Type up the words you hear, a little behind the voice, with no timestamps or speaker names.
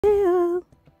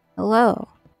Hello.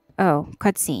 Oh,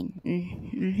 cutscene.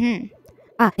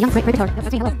 Ah, the young great retard. That's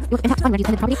saying hello. You look intact when you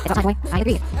defended property. It's outside the way. I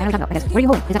agree. I know what you're talking about. Because where are you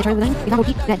holding? Is that a charge of the lane? If you hold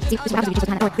deep, good. See, this is what happens if you just look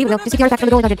behind that door. Leave it will. Just secure back for the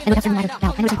door dungeon and look after the Moonlighter.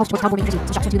 Now, anyone calls towards cardboard and some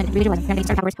shots for 2 minutes. Really realizing. Gonna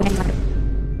start powers. When Andy's not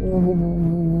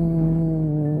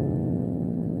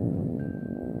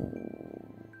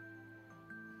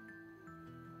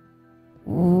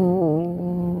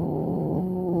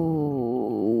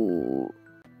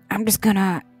I'm just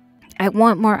gonna. I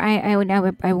want more. I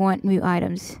want new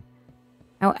items.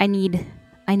 I need,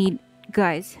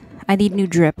 guys. I need new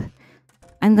drip.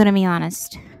 I'm gonna be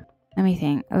honest. Let me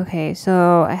think. Okay,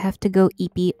 so I have to go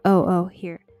EP. Oh,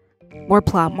 here. More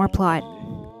plot.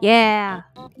 Yeah,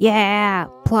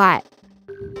 plot.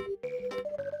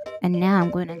 And now I'm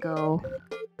gonna go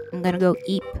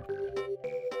eep.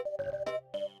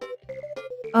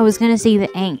 I was gonna say the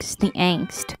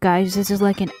angst, guys. This is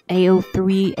like an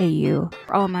AO3 AU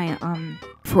for all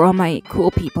my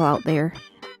cool people out there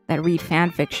that read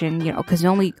fan fiction, you know, because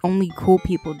only cool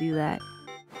people do that.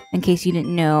 In case you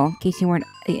didn't know, in case you weren't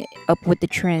up with the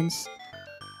trends,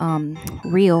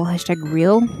 real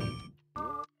 #real.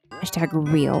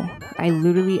 I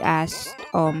literally asked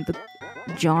the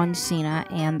John Cena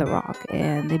and The Rock,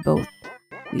 and they both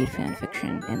read fan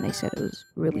fiction, and they said it was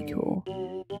really cool.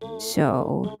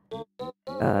 So,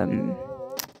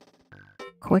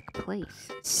 quick place.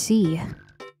 C.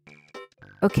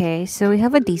 Okay, so we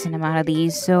have a decent amount of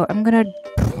these, so I'm gonna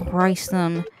price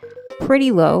them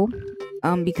pretty low,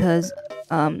 because,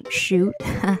 shoot.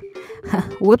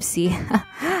 Whoopsie.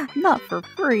 Not for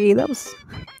free, that was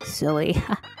silly.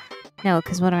 No,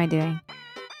 because what am I doing?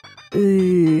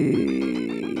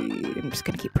 I'm just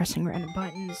gonna keep pressing random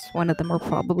buttons. One of them will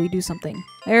probably do something.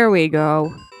 There we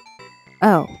go.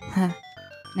 Oh,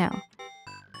 no.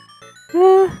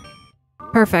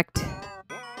 Perfect.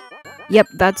 Yep,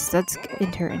 that's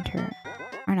enter.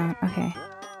 Or not, okay.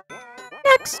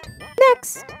 Next!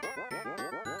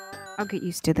 I'll get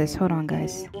used to this. Hold on,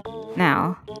 guys.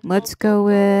 Now, let's go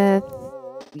with...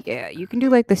 Yeah, you can do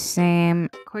like the same.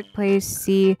 Quick place,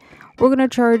 C. We're gonna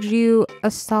charge you a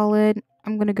solid...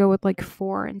 I'm gonna go with like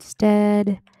 4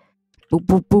 instead.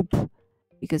 Boop.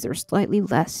 Because they're slightly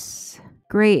less.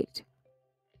 Great.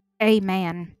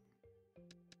 Amen.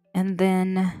 And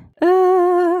then...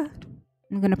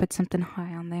 I'm gonna put something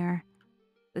high on there.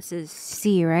 This is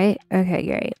C, right? Okay,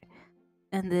 great.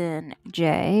 And then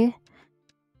J.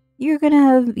 You're gonna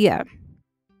have,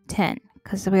 10.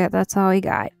 Because that's all we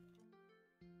got.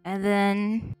 And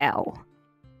then L.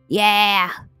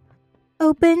 Yeah!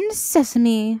 Open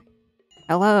sesame.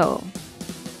 Hello.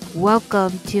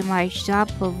 Welcome to my shop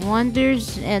of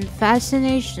wonders and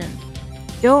fascination.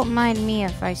 Don't mind me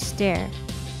if I stare.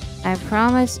 I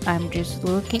promise I'm just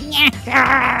looking.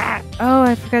 Oh,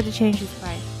 I forgot to change this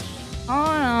price. Hold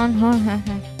on.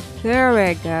 There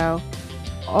we go.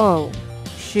 Oh,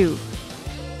 shoot.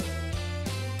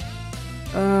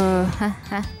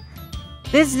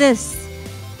 Business.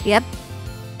 Yep.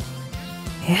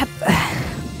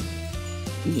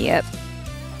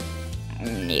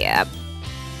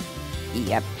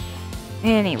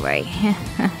 Anyway.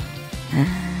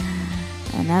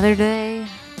 Another day.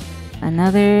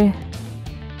 Another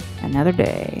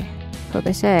day. That's what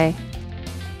they say.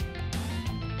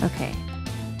 Okay.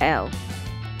 L.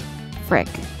 Frick.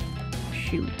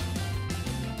 Shoot.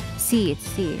 C, it's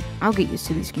C. I'll get used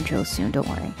to these controls soon, don't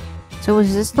worry. So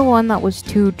was this the one that was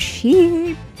too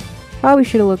cheap? Probably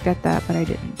should have looked at that, but I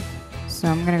didn't. So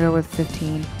I'm gonna go with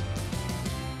 15.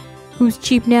 Who's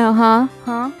cheap now, huh?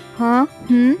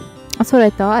 That's what I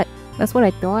thought.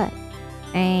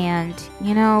 And,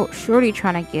 you know, Shorty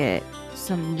trying to get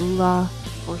some moolah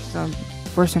for some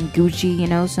Gucci, you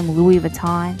know, some Louis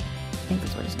Vuitton. I think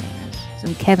that's what his name is.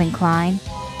 Some Calvin Klein.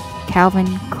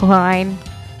 I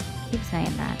keep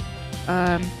saying that.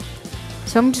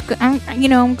 So I'm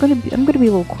gonna be a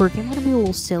little quirky. I'm gonna be a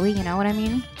little silly, you know what I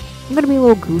mean? I'm gonna be a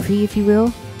little goofy, if you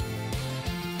will.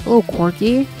 A little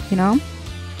quirky, you know?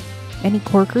 Any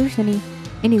quirkers?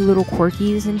 Any little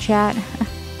quirkies in chat?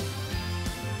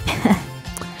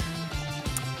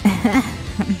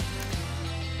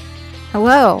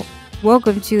 Hello,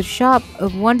 welcome to the shop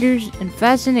of wonders and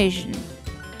fascination.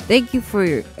 Thank you for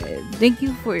your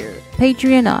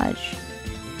patronage.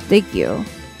 Thank you.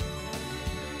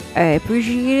 I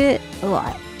appreciate it a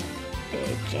lot.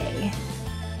 Jay.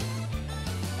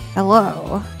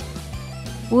 Hello.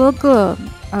 Welcome.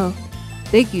 Oh,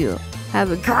 thank you.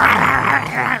 Have a...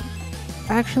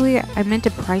 Actually, I meant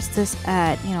to price this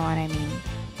at, you know what I mean,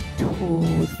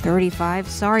 35.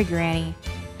 Sorry, Granny.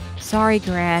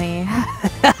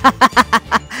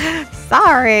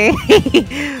 Sorry.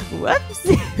 Whoops.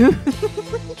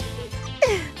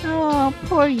 Oh Oh,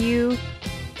 poor you.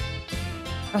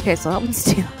 Okay, so that one's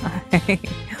too high.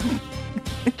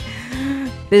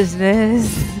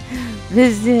 Business.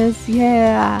 Business,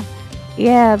 yeah.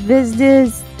 Yeah,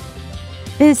 business.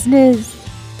 Business.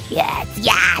 Yes,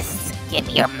 yes! Give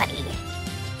me your money.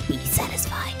 Be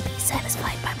satisfied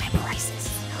by my prices.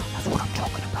 That's what I'm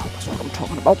talking about. That's what I'm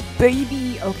talking about,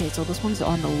 baby. Okay, so this one's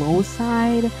on the low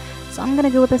side. So I'm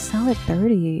gonna go with a solid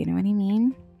 30, you know what I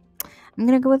mean? I'm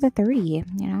gonna go with a 30, you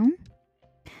know?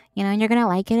 You know, and you're gonna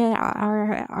like it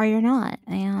or you're not.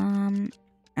 And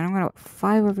I'm gonna put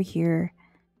 5 over here.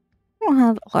 I don't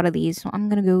have a lot of these, so I'm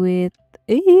gonna go with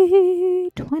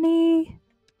 20,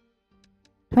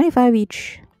 25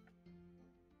 each.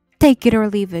 Take it or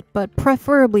leave it, but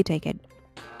preferably take it.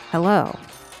 Hello.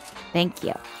 Thank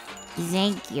you.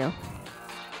 Thank you.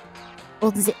 Oh,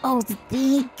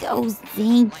 thank you.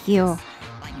 Thank you.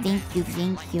 Thank you,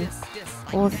 thank you.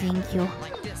 Oh, thank you.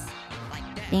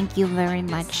 Thank you very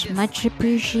much. Much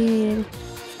appreciated.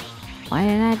 Why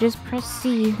didn't I just press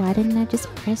C? Why didn't I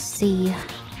just press C?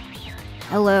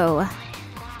 Hello.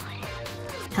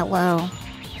 Hello.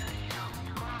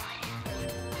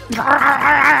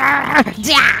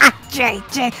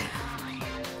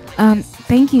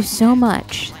 Thank you so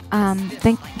much.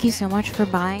 Thank you so much for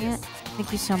buying it.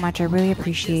 Thank you so much. I really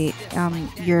appreciate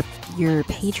your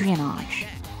patronage.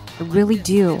 I really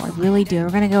do. I really do.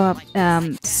 We're gonna go up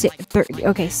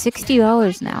okay,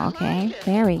 $60 now. Okay,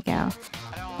 there we go.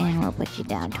 And we'll put you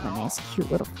down to a nice, cute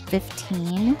little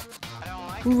 15.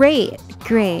 Great,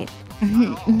 great.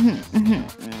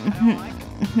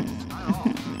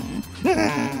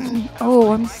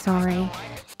 Oh, I'm sorry.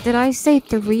 Did I say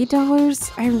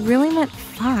 $3? I really meant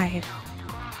 5.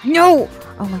 No!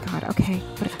 Oh my god, okay.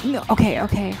 No,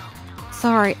 okay.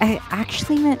 Sorry, I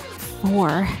actually meant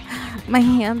 4. My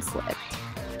hand slipped.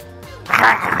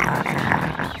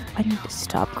 I need to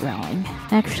stop growling.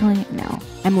 Actually, no.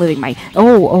 I'm living my...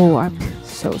 Oh, I'm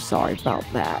so sorry about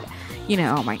that. You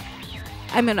know,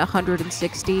 I'm at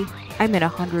 160. I'm at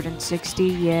 160,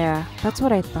 yeah. That's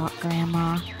what I thought,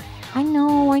 Grandma. I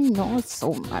know. I'm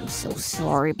so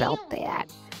sorry about that.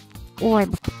 Oh,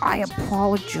 I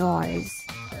apologize.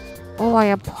 Oh, I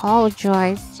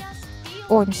apologize.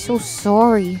 Oh, I'm so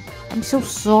sorry. I'm so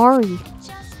sorry.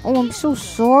 Oh, I'm so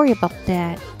sorry about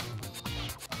that.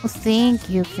 Oh, thank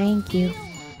you. Thank you.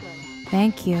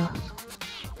 Thank you.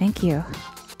 Thank you.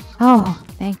 Oh,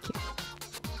 thank you.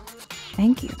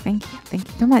 Thank you. Thank you. Thank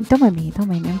you. Don't mind me. Don't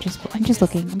mind me. I'm just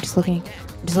looking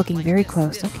very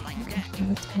close. Okay. That's good.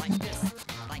 No, that's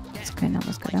fine. That's good. No,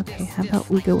 that's good. Okay. How about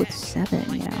we go with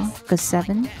 7, you know? Because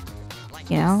 7,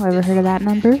 you know, ever heard of that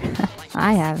number?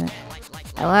 I haven't.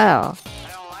 Hello.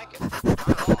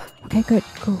 Okay, good.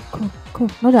 Cool.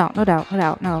 No doubt.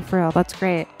 No, for real. That's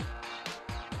great.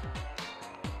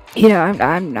 Yeah,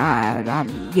 yeah.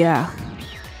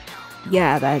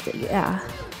 Yeah.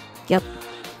 Yep.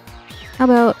 How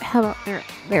about,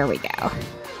 there we go.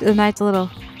 The night's a little,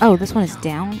 oh, this one is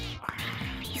down.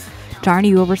 Darn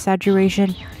you,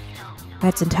 oversaturation.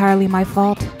 That's entirely my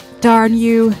fault. Darn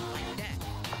you.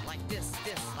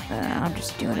 I'm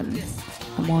just doing it in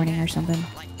the morning or something.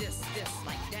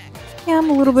 Yeah,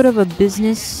 I'm a little bit of a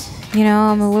business, you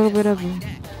know, you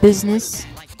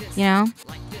know?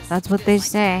 That's what they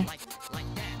say.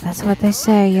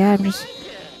 Yeah, I'm just...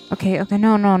 Okay,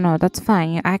 no, that's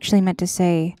fine. I actually meant to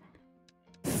say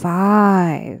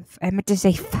 5. I meant to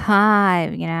say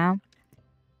 5, you know?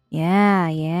 Yeah.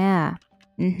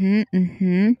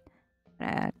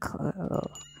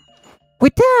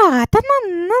 Wait,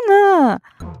 no.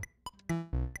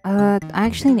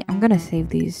 Actually, I'm gonna save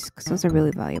these, because those are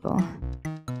really valuable.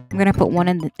 I'm gonna put one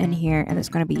in here, and it's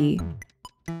gonna be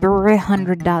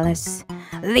 $300.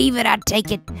 Leave it, I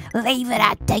take it.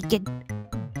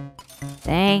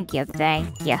 Thank you.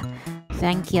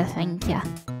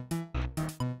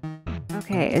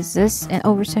 Okay, is this an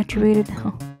oversaturated?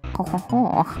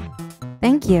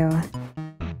 Thank you.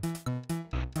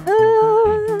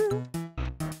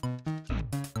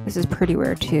 This is pretty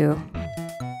rare too.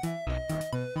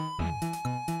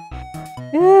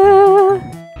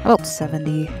 About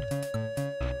 70.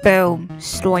 Boom.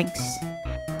 Stoinks.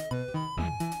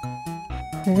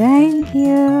 Thank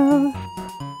you.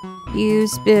 You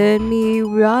spin me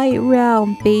right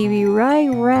round, baby, right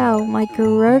round, like a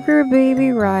record,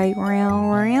 baby, right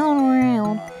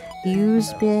round. You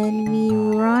spin me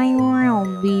right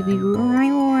round, baby,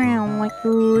 right round, like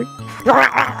a...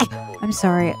 I'm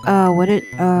sorry,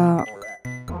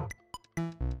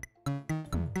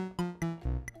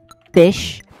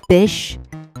 Bish.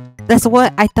 That's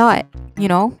what I thought, you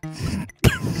know?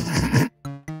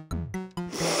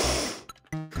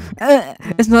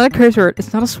 It's not a curse word.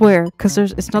 It's not a swear. Because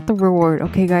it's not the reward.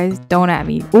 Okay, guys? Don't at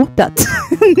me. Oh, that's...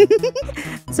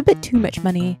 It's a bit too much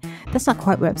money. That's not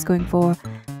quite what I was going for.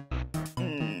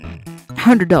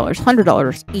 $100.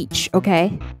 $100 each,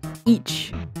 okay?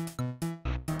 Each.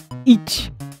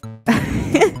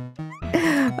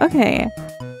 Okay.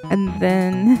 And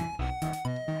then...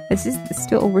 Is this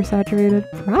still oversaturated?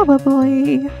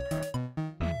 Probably.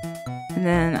 And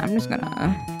then I'm just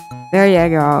gonna... There you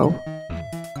go.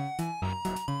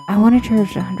 I want to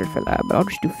charge 100 for that, but I'll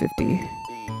just do 50.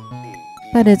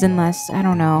 That is, unless, I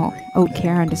don't know,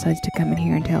 Karen decides to come in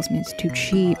here and tells me it's too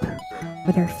cheap.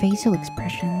 With her facial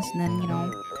expressions, and then, you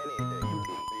know,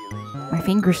 my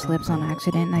finger slips on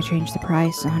accident and I change the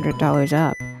price $100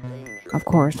 up. Of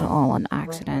course, all on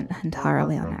accident.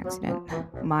 Entirely on accident.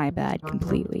 My bad,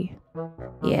 completely.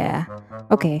 Yeah.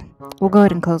 Okay, we'll go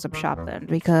ahead and close up shop then,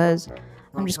 because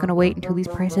I'm just gonna wait until these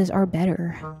prices are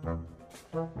better.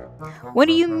 What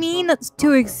do you mean that's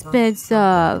too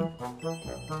expensive?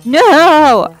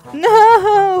 No!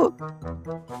 No!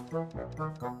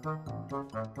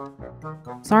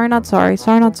 Sorry, not sorry.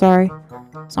 Sorry, not sorry.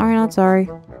 Sorry, not sorry.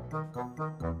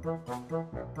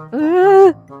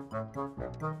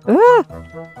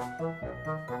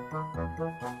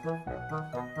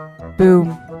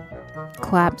 Boom.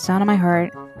 Clap. Sound of my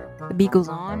heart. The beat goes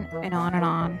on and on and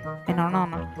on and on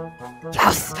and on.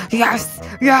 Yes! Yes!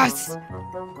 Yes!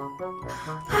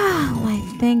 Why,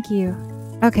 thank you.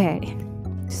 Okay.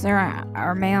 Sir,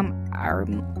 our ma'am, our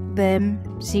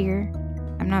them's here.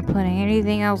 I'm not putting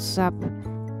anything else up.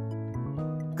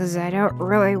 Because I don't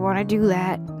really want to do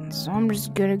that. So I'm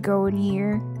just gonna go in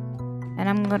here. And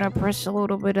I'm gonna press a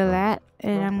little bit of that.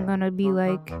 And I'm gonna be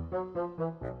like...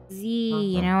 Z,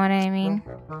 you know what I mean?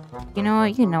 You know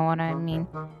what? You know what I mean.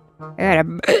 I gotta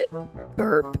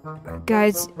burp.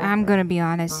 Guys, I'm gonna be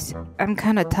honest. I'm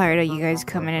kind of tired of you guys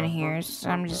coming in here, so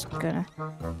I'm just gonna...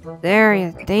 There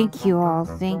you... Thank you all.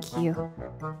 Thank you.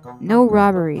 No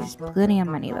robberies. Plenty of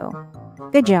money, though.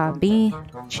 Good job, B.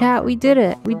 Chat, we did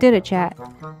it. We did it, chat.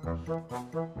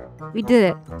 We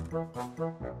did it.